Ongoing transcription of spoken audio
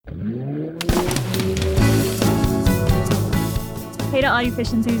Hey to all you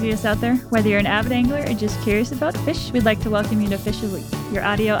fish enthusiasts out there. Whether you're an avid angler or just curious about fish, we'd like to welcome you to Fish a Week, your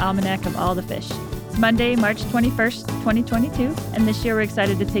audio almanac of all the fish. It's Monday, March 21st, 2022, and this year we're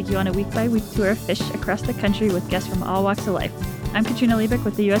excited to take you on a week-by-week tour of fish across the country with guests from all walks of life. I'm Katrina Liebach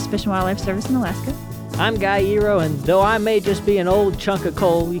with the U.S. Fish and Wildlife Service in Alaska. I'm Guy Eero, and though I may just be an old chunk of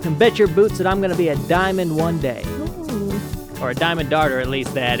coal, you can bet your boots that I'm going to be a diamond one day. Ooh. Or a diamond darter, at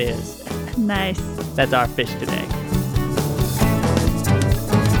least that is. Nice. That's our fish today.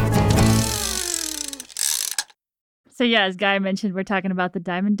 So yeah, as Guy mentioned, we're talking about the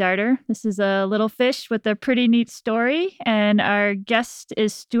diamond darter. This is a little fish with a pretty neat story, and our guest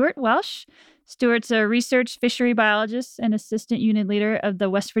is Stuart Welsh. Stuart's a research fishery biologist and assistant unit leader of the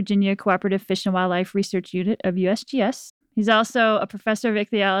West Virginia Cooperative Fish and Wildlife Research Unit of USGS. He's also a professor of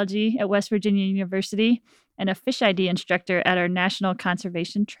ichthyology at West Virginia University and a fish ID instructor at our National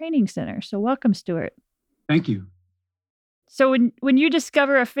Conservation Training Center. So welcome, Stuart. Thank you. So when you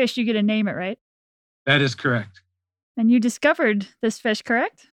discover a fish, you get to name it, right? That is correct. And you discovered this fish,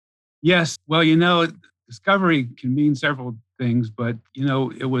 correct? Yes. Well, discovery can mean several things, but,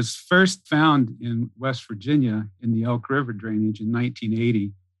 it was first found in West Virginia in the Elk River drainage in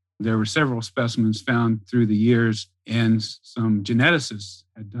 1980. There were several specimens found through the years, and some geneticists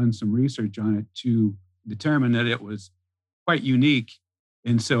had done some research on it to determine that it was quite unique.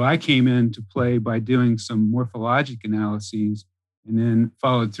 And so I came into play by doing some morphologic analyses and then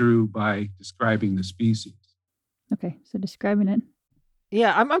followed through by describing the species. Okay, so describing it.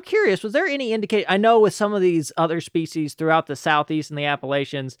 Yeah, I'm curious, was there any indication? I know with some of these other species throughout the Southeast and the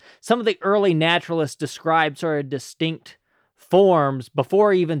Appalachians, some of the early naturalists described sort of distinct forms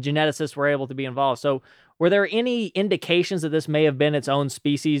before even geneticists were able to be involved. So were there any indications that this may have been its own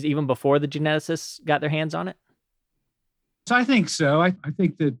species even before the geneticists got their hands on it? So I think so. I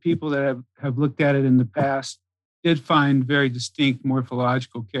think that people that have looked at it in the past did find very distinct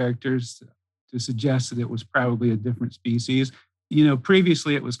morphological characters to suggest that it was probably a different species.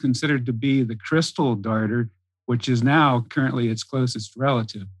 Previously it was considered to be the crystal darter, which is now currently its closest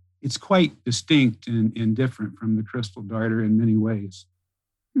relative. It's quite distinct and different from the crystal darter in many ways.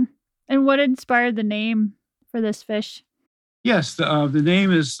 And what inspired the name for this fish? Yes, the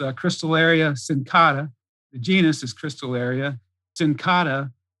name is Crystalaria sincata. The genus is Crystalaria.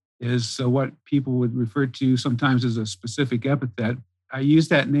 Sincata is what people would refer to sometimes as a specific epithet. I use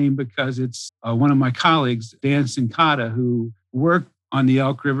that name because it's one of my colleagues, Dan Sincata, who worked on the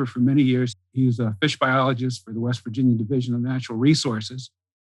Elk River for many years. He's a fish biologist for the West Virginia Division of Natural Resources.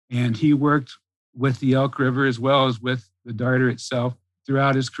 And he worked with the Elk River as well as with the darter itself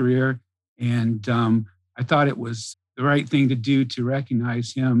throughout his career. And I thought it was the right thing to do to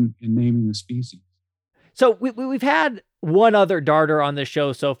recognize him in naming the species. So we've had one other darter on this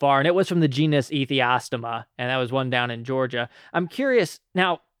show so far, and it was from the genus Ethiostoma, and that was one down in Georgia. I'm curious,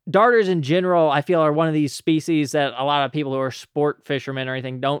 now, darters in general, I feel, are one of these species that a lot of people who are sport fishermen or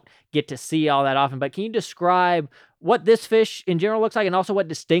anything don't get to see all that often. But can you describe what this fish in general looks like, and also what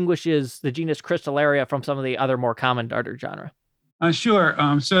distinguishes the genus Crystalaria from some of the other more common darter genre? Sure.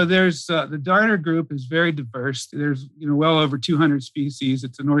 So there's the darter group is very diverse. There's well over 200 species.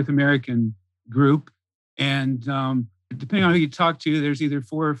 It's a North American group. And depending on who you talk to, there's either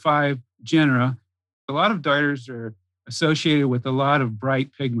 4 or 5 genera. A lot of darters are associated with a lot of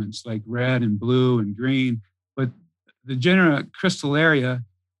bright pigments like red and blue and green. But the genera Crystalaria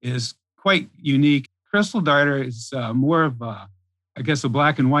is quite unique. Crystal darter is more of a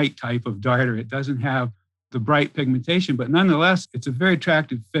black and white type of darter. It doesn't have the bright pigmentation, but nonetheless, it's a very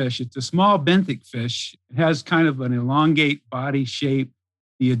attractive fish. It's a small benthic fish. It has kind of an elongate body shape.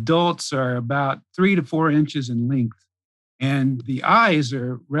 The adults are about 3 to 4 inches in length, and the eyes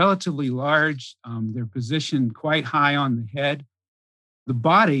are relatively large. They're positioned quite high on the head. The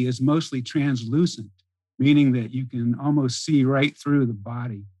body is mostly translucent, meaning that you can almost see right through the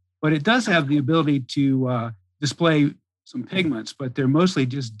body. But it does have the ability to display some pigments, but they're mostly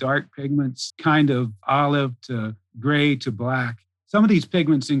just dark pigments, kind of olive to gray to black. Some of these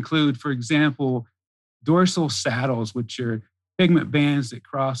pigments include, for example, dorsal saddles, which are pigment bands that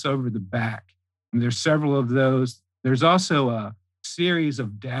cross over the back. And there's several of those. There's also a series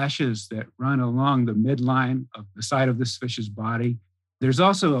of dashes that run along the midline of the side of this fish's body. There's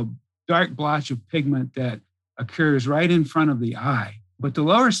also a dark blotch of pigment that occurs right in front of the eye. But the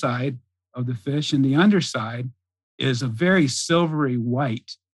lower side of the fish and the underside is a very silvery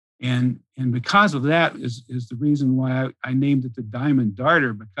white. And because of that is the reason why I named it the diamond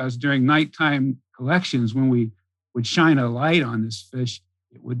darter, because during nighttime collections, when we would shine a light on this fish,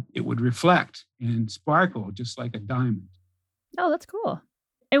 it would reflect and sparkle just like a diamond. Oh, that's cool.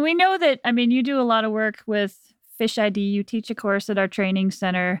 And we know that, you do a lot of work with Fish ID. You teach a course at our training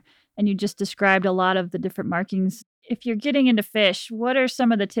center, and you just described a lot of the different markings. If you're getting into fish, what are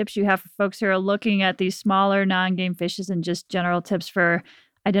some of the tips you have for folks who are looking at these smaller non-game fishes, and just general tips for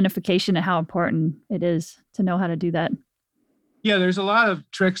identification and how important it is to know how to do that? Yeah, there's a lot of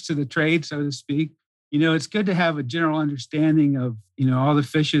tricks to the trade, so to speak. It's good to have a general understanding of, all the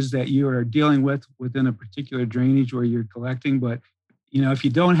fishes that you are dealing with within a particular drainage where you're collecting. But, if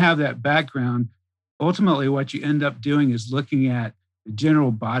you don't have that background, ultimately what you end up doing is looking at the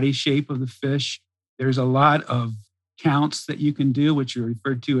general body shape of the fish. There's a lot of counts that you can do, which are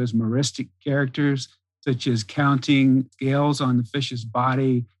referred to as meristic characters, such as counting scales on the fish's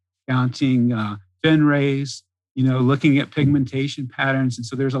body, counting fin rays, looking at pigmentation patterns. And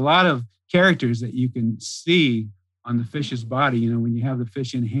so there's a lot of characters that you can see on the fish's body, when you have the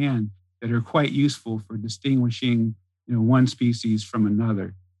fish in hand, that are quite useful for distinguishing, one species from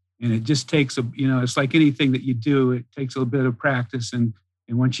another. And it just takes it's like anything that you do, it takes a little bit of practice. And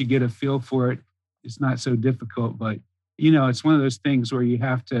once you get a feel for it, it's not so difficult. But, it's one of those things where you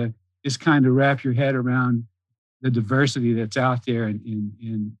have to just kind of wrap your head around the diversity that's out there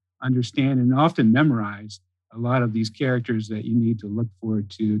and understand and often memorize a lot of these characters that you need to look for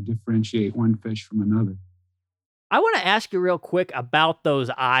to differentiate one fish from another. I want to ask you real quick about those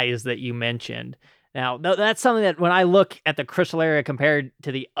eyes that you mentioned. Now, that's something that when I look at the Cristalaria compared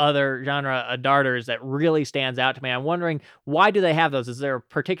to the other genre of darters that really stands out to me. I'm wondering, why do they have those? Is there a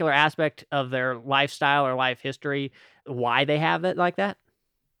particular aspect of their lifestyle or life history why they have it like that?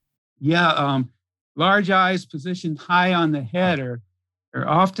 Yeah, large eyes positioned high on the head are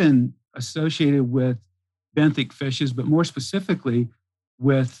often associated with benthic fishes, but more specifically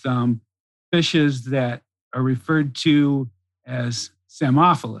with fishes that are referred to as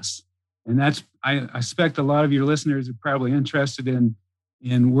Psammophilus. And that's, I expect a lot of your listeners are probably interested in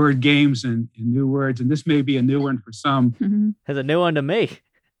word games and in new words. And this may be a new one for some. Mm-hmm. It's a new one to me.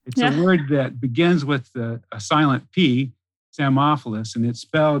 It's a word that begins with a silent P, Psammophilus, and it's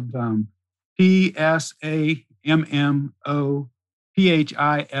spelled Psammophilous.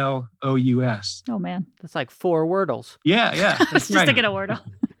 Oh, man. That's like 4 Wordles. Yeah. I was just thinking of Wordle.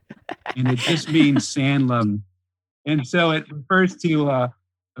 And it just means sand loving. And so it refers to a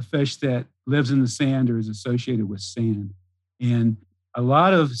fish that lives in the sand or is associated with sand. And a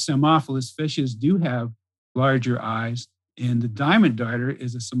lot of Psammophilus fishes do have larger eyes. And the diamond darter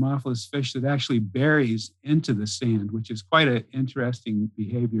is a Psammophilus fish that actually buries into the sand, which is quite an interesting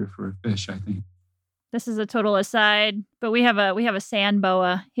behavior for a fish, I think. This is a total aside, but we have a sand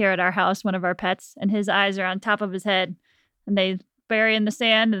boa here at our house, one of our pets, and his eyes are on top of his head, and they bury in the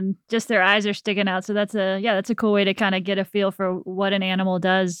sand, and just their eyes are sticking out. So that's a cool way to kind of get a feel for what an animal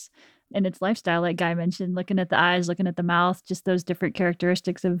does in its lifestyle, like Guy mentioned, looking at the eyes, looking at the mouth, just those different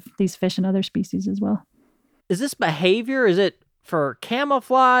characteristics of these fish and other species as well. Is this behavior, is it for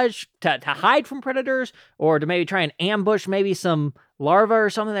camouflage, to hide from predators, or to maybe try and ambush maybe some larvae or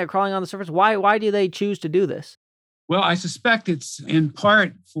something that are crawling on the surface? Why do they choose to do this? Well, I suspect it's in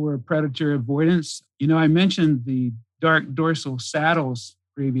part for predator avoidance. I mentioned the dark dorsal saddles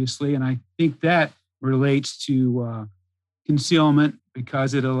previously, and I think that relates to concealment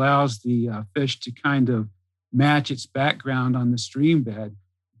because it allows the fish to kind of match its background on the stream bed.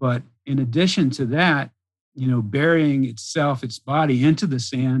 But in addition to that, burying its body into the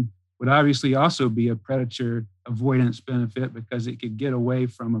sand would obviously also be a predator avoidance benefit because it could get away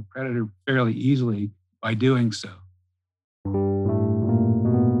from a predator fairly easily by doing so.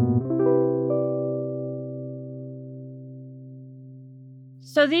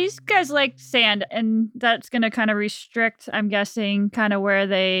 So these guys like sand, and that's going to kind of restrict, I'm guessing, kind of where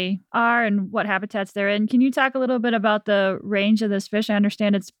they are and what habitats they're in. Can you talk a little bit about the range of this fish? I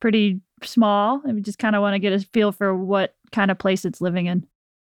understand it's pretty small, and we just kind of want to get a feel for what kind of place it's living in.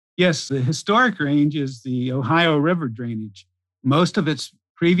 Yes, the historic range is the Ohio River drainage. Most of its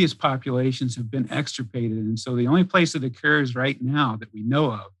previous populations have been extirpated, and so the only place it occurs right now that we know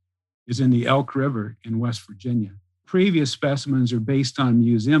of is in the Elk River in West Virginia. Previous specimens are based on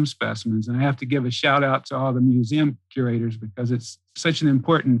museum specimens. And I have to give a shout out to all the museum curators because it's such an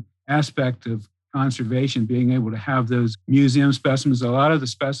important aspect of conservation, being able to have those museum specimens. A lot of the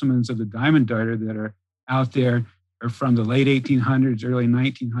specimens of the diamond darter that are out there are from the late 1800s, early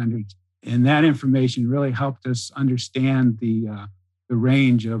 1900s. And that information really helped us understand the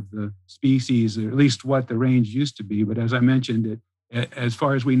range of the species, or at least what the range used to be. But as I mentioned, as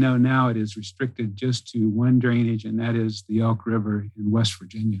far as we know now, it is restricted just to one drainage, and that is the Elk River in West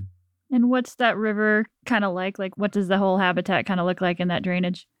Virginia. And what's that river kind of like? Like, what does the whole habitat kind of look like in that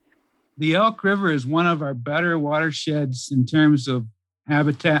drainage? The Elk River is one of our better watersheds in terms of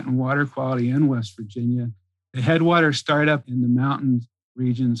habitat and water quality in West Virginia. The headwaters start up in the mountain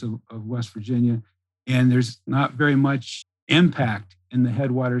regions of West Virginia, and there's not very much impact in the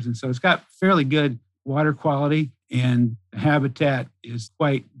headwaters. And so it's got fairly good water quality, and the habitat is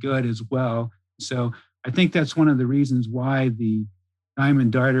quite good as well. So I think that's one of the reasons why the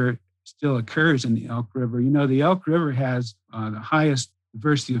diamond darter still occurs in the Elk River. The Elk River has the highest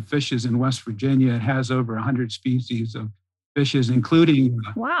diversity of fishes in West Virginia. It has over 100 species of fishes, including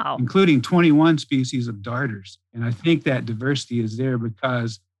Wow. 21 species of darters. And I think that diversity is there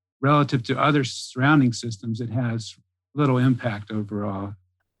because relative to other surrounding systems, it has little impact overall.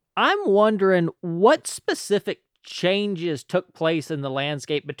 I'm wondering what specific changes took place in the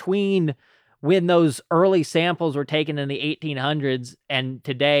landscape between when those early samples were taken in the 1800s and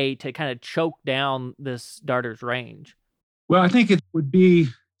today to kind of choke down this darter's range. Well, I think it would be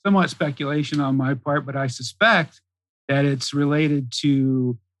somewhat speculation on my part, but I suspect that it's related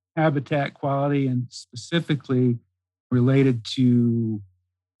to habitat quality and specifically related to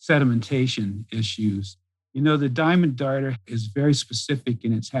sedimentation issues. The diamond darter is very specific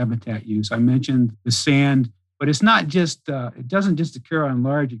in its habitat use. I mentioned the sand, but it's not just, it doesn't just occur on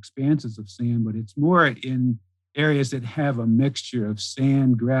large expanses of sand, but it's more in areas that have a mixture of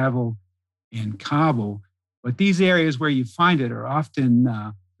sand, gravel, and cobble. But these areas where you find it are often,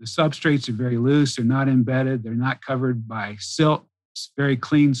 the substrates are very loose, they're not embedded, they're not covered by silt. It's very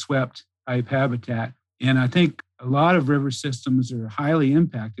clean swept type habitat. And I think a lot of river systems are highly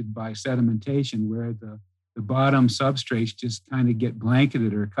impacted by sedimentation, where the bottom substrates just kind of get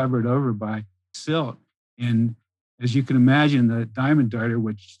blanketed or covered over by silt. And as you can imagine, the diamond darter,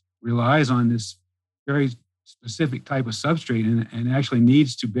 which relies on this very specific type of substrate and actually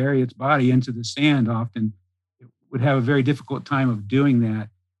needs to bury its body into the sand often, it would have a very difficult time of doing that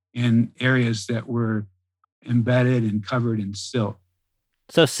in areas that were embedded and covered in silt.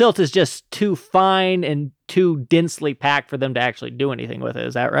 So silt is just too fine and too densely packed for them to actually do anything with it.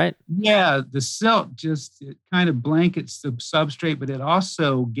 Is that right? Yeah, the silt it kind of blankets the substrate, but it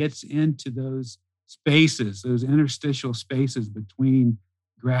also gets into those spaces, those interstitial spaces between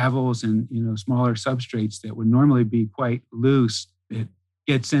gravels and smaller substrates that would normally be quite loose. It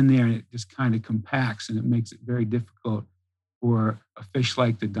gets in there and it just kind of compacts, and it makes it very difficult for a fish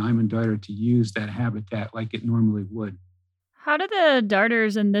like the diamond darter to use that habitat like it normally would. How do the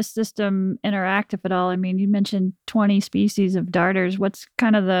darters in this system interact, if at all? I mean, you mentioned 20 species of darters. What's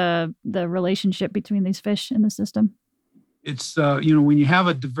kind of the relationship between these fish in the system? It's, when you have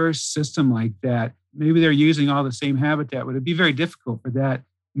a diverse system like that, maybe they're using all the same habitat, but it'd be very difficult for that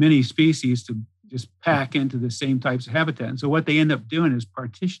many species to just pack into the same types of habitat. And so what they end up doing is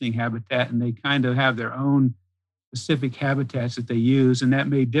partitioning habitat, and they kind of have their own specific habitats that they use. And that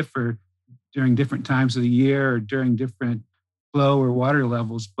may differ during different times of the year or during different flow or water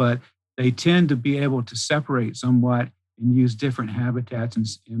levels, but they tend to be able to separate somewhat and use different habitats.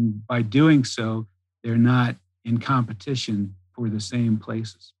 And by doing so, they're not in competition for the same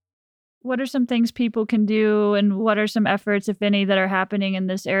places. What are some things people can do, and what are some efforts, if any, that are happening in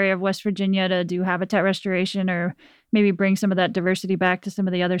this area of West Virginia to do habitat restoration or maybe bring some of that diversity back to some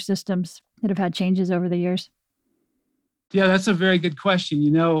of the other systems that have had changes over the years? Yeah, that's a very good question.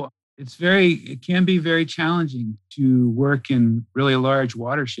 It can be very challenging to work in really large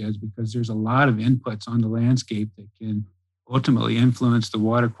watersheds because there's a lot of inputs on the landscape that can ultimately influence the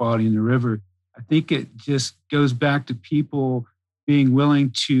water quality in the river. I think it just goes back to people being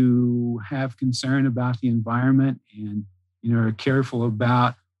willing to have concern about the environment and, are careful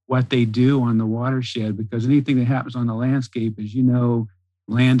about what they do on the watershed, because anything that happens on the landscape, as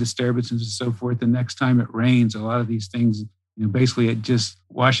land disturbances and so forth, the next time it rains, a lot of these things, basically it just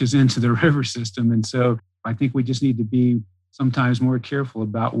washes into the river system. And so I think we just need to be sometimes more careful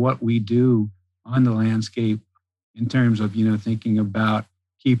about what we do on the landscape in terms of, thinking about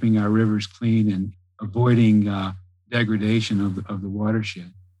keeping our rivers clean and avoiding degradation of the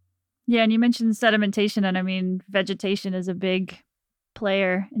watershed. Yeah, and you mentioned sedimentation, and I mean, vegetation is a big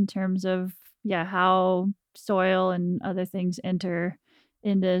player in terms of, how soil and other things enter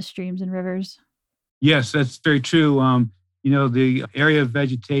into streams and rivers. Yes, that's very true. The area of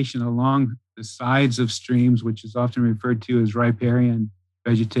vegetation along the sides of streams, which is often referred to as riparian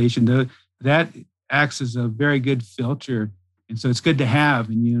vegetation, that acts as a very good filter. And so it's good to have.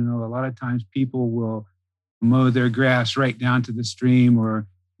 And, a lot of times people will mow their grass right down to the stream or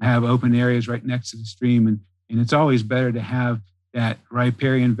have open areas right next to the stream. And it's always better to have that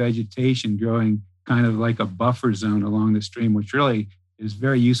riparian vegetation growing kind of like a buffer zone along the stream, which really is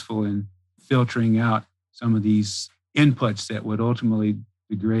very useful in filtering out some of these inputs that would ultimately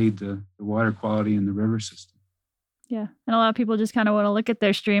degrade the water quality in the river system. Yeah. And a lot of people just kind of want to look at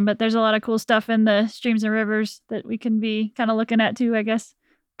their stream, but there's a lot of cool stuff in the streams and rivers that we can be kind of looking at too, I guess.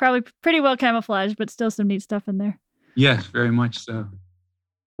 Probably pretty well camouflaged, but still some neat stuff in there. Yes, very much so.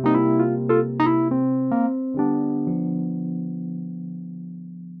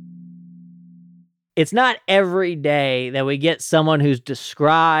 It's not every day that we get someone who's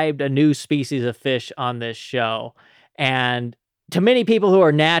described a new species of fish on this show. And to many people who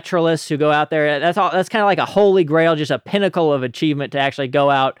are naturalists who go out there, that's kind of like a holy grail, just a pinnacle of achievement to actually go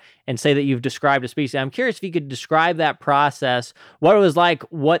out and say that you've described a species. I'm curious if you could describe that process, what it was like,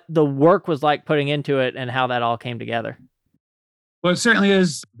 what the work was like putting into it, and how that all came together. Well, it certainly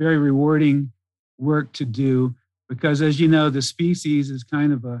is very rewarding work to do because, as you know, the species is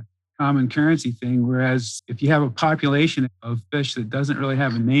kind of a common currency thing, whereas if you have a population of fish that doesn't really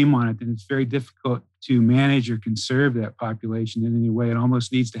have a name on it, then it's very difficult to manage or conserve that population in any way. It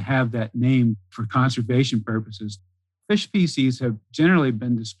almost needs to have that name for conservation purposes. Fish species have generally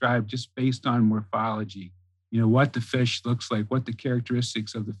been described just based on morphology, what the fish looks like, what the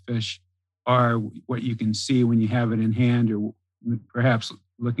characteristics of the fish are, what you can see when you have it in hand, or perhaps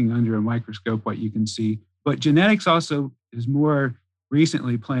looking under a microscope, what you can see. But genetics also is more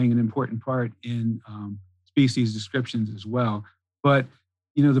recently playing an important part in species descriptions as well. But,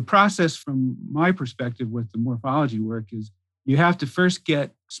 the process from my perspective with the morphology work is you have to first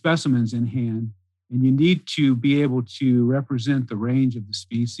get specimens in hand, and you need to be able to represent the range of the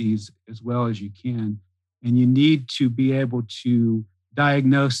species as well as you can. And you need to be able to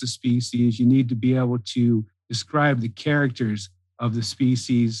diagnose the species. You need to be able to describe the characters of the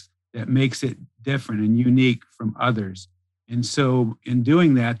species that makes it different and unique from others. And so in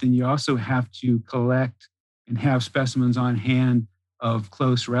doing that, then you also have to collect and have specimens on hand of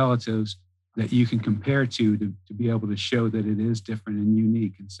close relatives that you can compare to be able to show that it is different and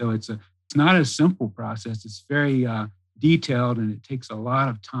unique. And so it's not a simple process. It's very detailed, and it takes a lot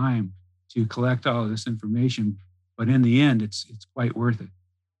of time to collect all of this information. But in the end, it's quite worth it.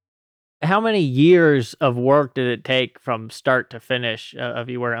 How many years of work did it take from start to finish of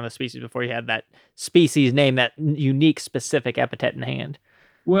you working on the species before you had that species name, that unique specific epithet in hand?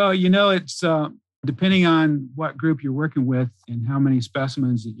 Well, it's depending on what group you're working with and how many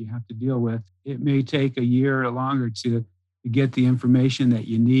specimens that you have to deal with, it may take a year or longer to get the information that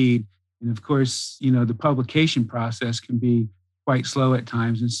you need. And of course, the publication process can be quite slow at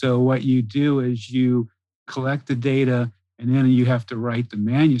times. And so what you do is you collect the data, and then you have to write the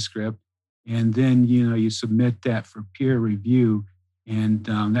manuscript. And then, you submit that for peer review. And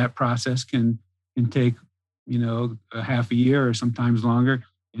that process can take, a half a year or sometimes longer.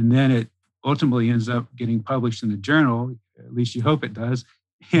 And then it ultimately ends up getting published in the journal. At least you hope it does.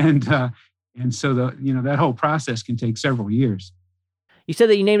 And so that whole process can take several years. You said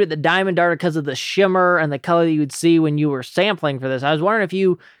that you named it the Diamond Darter because of the shimmer and the color that you would see when you were sampling for this. I was wondering if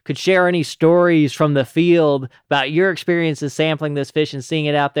you could share any stories from the field about your experiences sampling this fish and seeing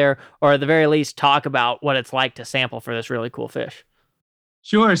it out there, or at the very least talk about what it's like to sample for this really cool fish.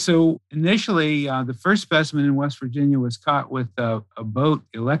 Sure. So initially, the first specimen in West Virginia was caught with a boat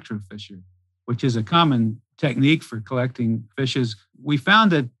electrofisher, which is a common technique for collecting fishes. We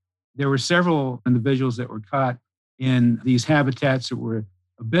found that there were several individuals that were caught in these habitats that were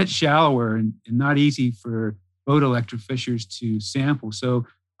a bit shallower and not easy for boat electrofishers to sample. So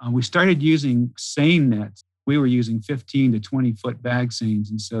we started using seine nets. We were using 15 to 20 foot bag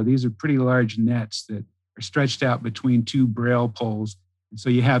seines. And so these are pretty large nets that are stretched out between two braille poles. And so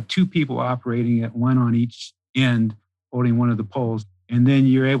you have two people operating it, one on each end, holding one of the poles. And then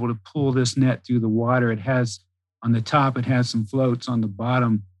you're able to pull this net through the water. It has, on the top, it has some floats. On the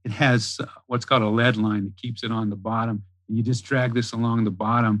bottom, it has what's called a lead line that keeps it on the bottom. And you just drag this along the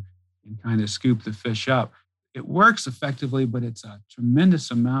bottom and kind of scoop the fish up. It works effectively, but it's a tremendous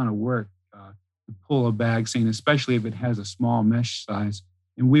amount of work to pull a bag seine, especially if it has a small mesh size.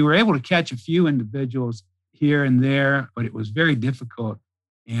 And we were able to catch a few individuals here and there, but it was very difficult.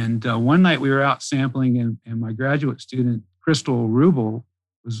 And one night we were out sampling, and my graduate student, Crystal Rubel,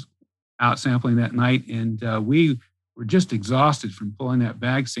 was out sampling that night. And we were just exhausted from pulling that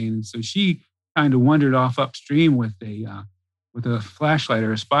bag seine. And so she kind of wandered off upstream with a flashlight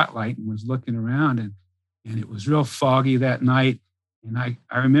or a spotlight and was looking around. And it was real foggy that night. And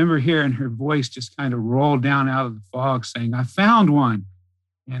I remember hearing her voice just kind of roll down out of the fog saying, "I found one."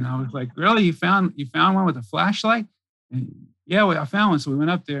 And I was like, "Really? You found one with a flashlight?" And yeah, I found one. So we went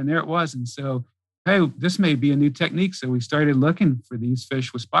up there and there it was. And so, hey, this may be a new technique. So we started looking for these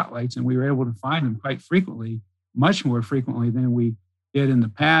fish with spotlights, and we were able to find them quite frequently, much more frequently than we did in the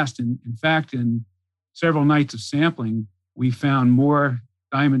past. And in fact, in several nights of sampling, we found more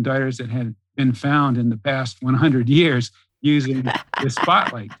diamond darters that had been found in the past 100 years using the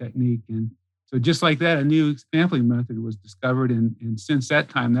spotlight technique. And so just like that, a new sampling method was discovered. And since that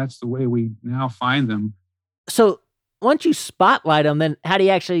time, that's the way we now find them. So once you spotlight them, then how do you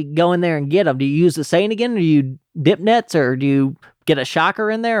actually go in there and get them? Do you use the seine again? Or do you dip nets, or do you get a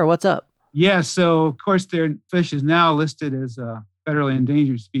shocker in there, or what's up? Yeah, so of course their fish is now listed as a federally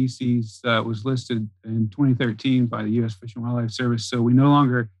endangered species. It was listed in 2013 by the U.S. Fish and Wildlife Service. So we no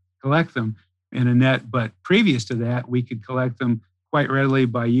longer collect them in a net, but previous to that, we could collect them quite readily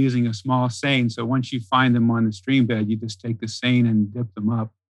by using a small seine. So once you find them on the stream bed, you just take the seine and dip them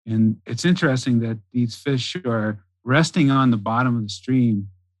up. And it's interesting that these fish are resting on the bottom of the stream,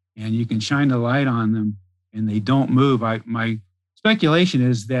 and you can shine the light on them and they don't move. My speculation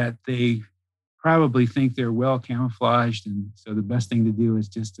is that they probably think they're well camouflaged, and so the best thing to do is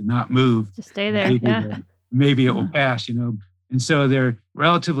just to not move. Just stay there. Maybe it will pass, And so they're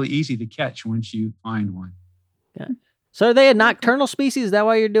relatively easy to catch once you find one. Yeah. So are they a nocturnal species? Is that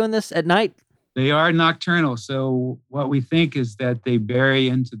why you're doing this at night? They are nocturnal. So what we think is that they bury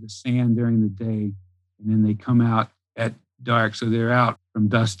into the sand during the day, and then they come out at dark. So they're out from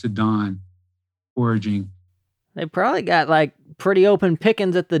dusk to dawn foraging. They probably got like pretty open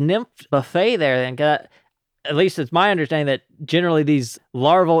pickings at the nymph buffet there. Then, at least it's my understanding that generally these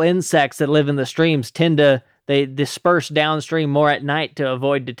larval insects that live in the streams they disperse downstream more at night to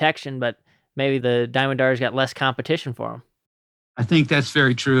avoid detection, but maybe the diamond darters got less competition for them. I think that's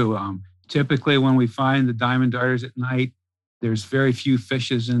very true. Typically, when we find the diamond darters at night, there's very few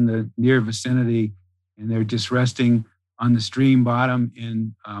fishes in the near vicinity, and they're just resting on the stream bottom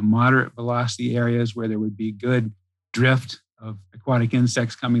in moderate velocity areas where there would be good drift of aquatic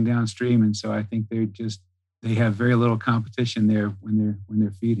insects coming downstream. And so I think they have very little competition there when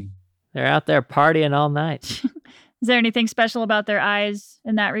they're feeding. They're out there partying all night. Is there anything special about their eyes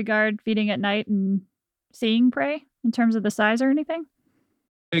in that regard, feeding at night and seeing prey in terms of the size or anything?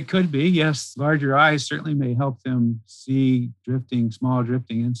 It could be, yes. Larger eyes certainly may help them see small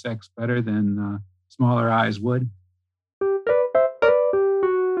drifting insects better than smaller eyes would.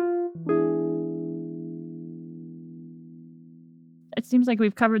 It seems like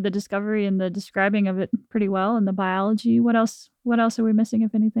we've covered the discovery and the describing of it pretty well, and the biology. What else are we missing,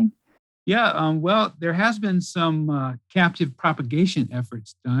 if anything? Yeah, well, there has been some captive propagation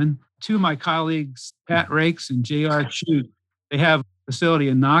efforts done. Two of my colleagues, Pat Rakes and J.R. Chute, they have a facility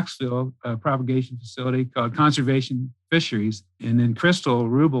in Knoxville, a propagation facility called Conservation Fisheries. And then Crystal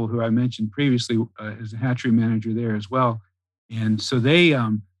Rubel, who I mentioned previously, is a hatchery manager there as well. And so they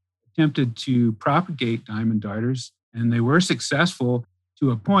attempted to propagate diamond darters, and they were successful to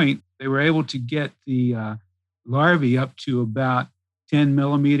a point. They were able to get the larvae up to about 10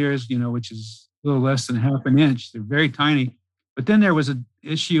 millimeters, which is a little less than half an inch. They're very tiny. But then there was an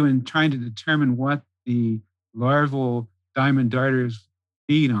issue in trying to determine what the larval diamond darters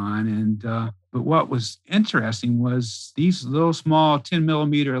feed on. And but what was interesting was these little small 10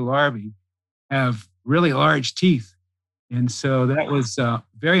 millimeter larvae have really large teeth. And so that was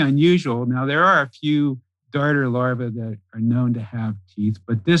very unusual. Now, there are a few darter larvae that are known to have teeth,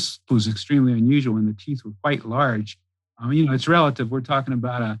 but this was extremely unusual, and the teeth were quite large. It's relative. We're talking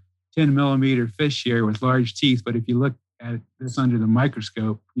about a 10 millimeter fish here with large teeth, but if you look at this under the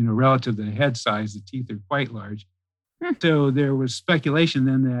microscope, relative to the head size, the teeth are quite large. So there was speculation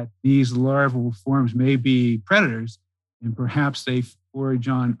then that these larval forms may be predators, and perhaps they forage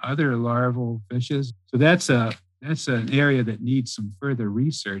on other larval fishes. So that's an area that needs some further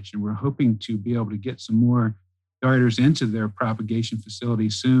research, and we're hoping to be able to get some more darters into their propagation facility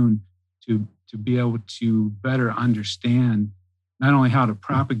soon to be able to better understand not only how to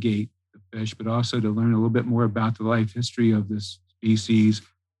propagate the fish, but also to learn a little bit more about the life history of this species,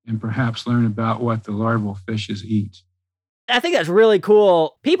 and perhaps learn about what the larval fishes eat. I think that's really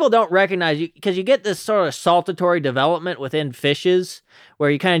cool. People don't recognize you because you get this sort of saltatory development within fishes where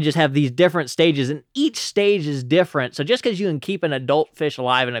you kind of just have these different stages, and each stage is different. So just because you can keep an adult fish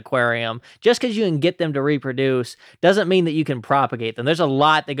alive in an aquarium, just because you can get them to reproduce, doesn't mean that you can propagate them. There's a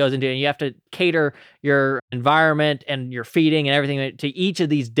lot that goes into it, and you have to cater your environment and your feeding and everything to each of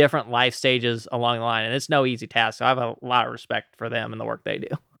these different life stages along the line. And it's no easy task. So I have a lot of respect for them and the work they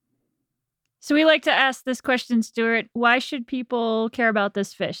do. So we like to ask this question, Stuart. Why should people care about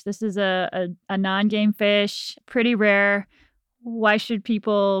this fish? This is a non-game fish, pretty rare. Why should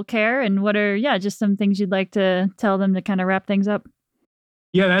people care? And what are, just some things you'd like to tell them to kind of wrap things up?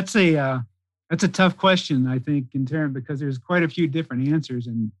 Yeah, that's a tough question, I think, because there's quite a few different answers,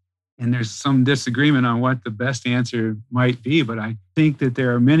 and there's some disagreement on what the best answer might be. But I think that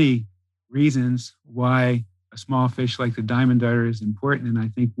there are many reasons why a small fish like the diamond darter is important. And I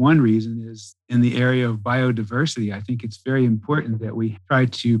think one reason is in the area of biodiversity. I think it's very important that we try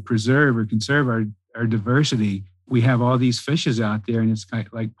to preserve or conserve our diversity. We have all these fishes out there, and it's kind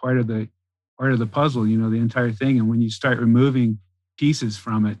of like part of the puzzle, the entire thing. And when you start removing pieces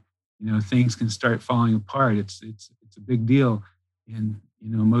from it, things can start falling apart. It's a big deal. And,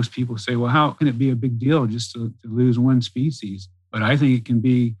 most people say, well, how can it be a big deal just to lose one species? But I think it can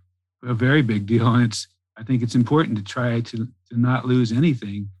be a very big deal. And I think it's important to try to not lose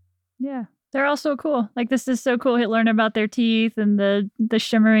anything. Yeah. They're all so cool. Like, this is so cool. Learn about their teeth and the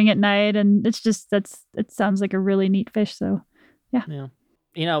shimmering at night. And it's just, it sounds like a really neat fish. So, yeah.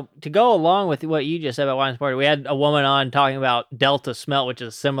 To go along with what you just said about why it's important, we had a woman on talking about Delta smelt, which is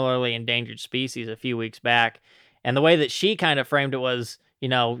a similarly endangered species, a few weeks back. And the way that she kind of framed it was, you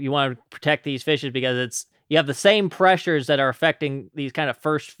want to protect these fishes because you have the same pressures that are affecting these kind of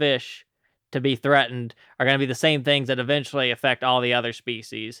first fish to be threatened are going to be the same things that eventually affect all the other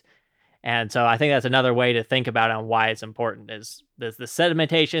species. And so I think that's another way to think about it on why it's important is there's the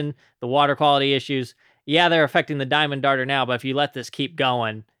sedimentation, the water quality issues. Yeah, they're affecting the diamond darter now, but if you let this keep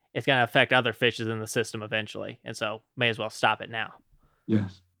going, it's going to affect other fishes in the system eventually. And so may as well stop it now.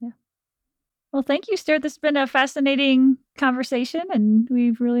 Yes. Yeah. Well, thank you, Stuart. This has been a fascinating conversation, and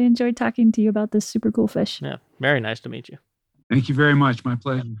we've really enjoyed talking to you about this super cool fish. Yeah, very nice to meet you. Thank you very much. My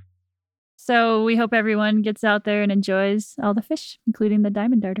pleasure. So we hope everyone gets out there and enjoys all the fish, including the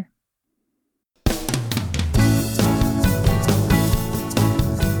diamond darter.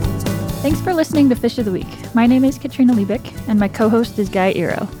 Thanks for listening to Fish of the Week. My name is Katrina Liebig, and my co-host is Guy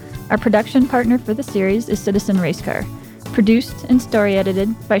Eero. Our production partner for the series is Citizen Racecar. Produced and story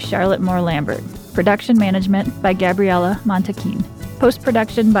edited by Charlotte Moore Lambert. Production management by Gabriella Montaquin.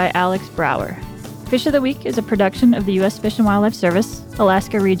 Post-production by Alex Brower. Fish of the Week is a production of the U.S. Fish and Wildlife Service,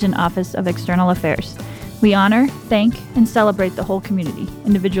 Alaska Region Office of External Affairs. We honor, thank, and celebrate the whole community,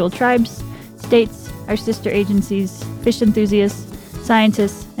 individual tribes, states, our sister agencies, fish enthusiasts,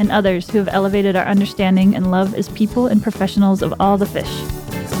 scientists, and others who have elevated our understanding and love as people and professionals of all the fish.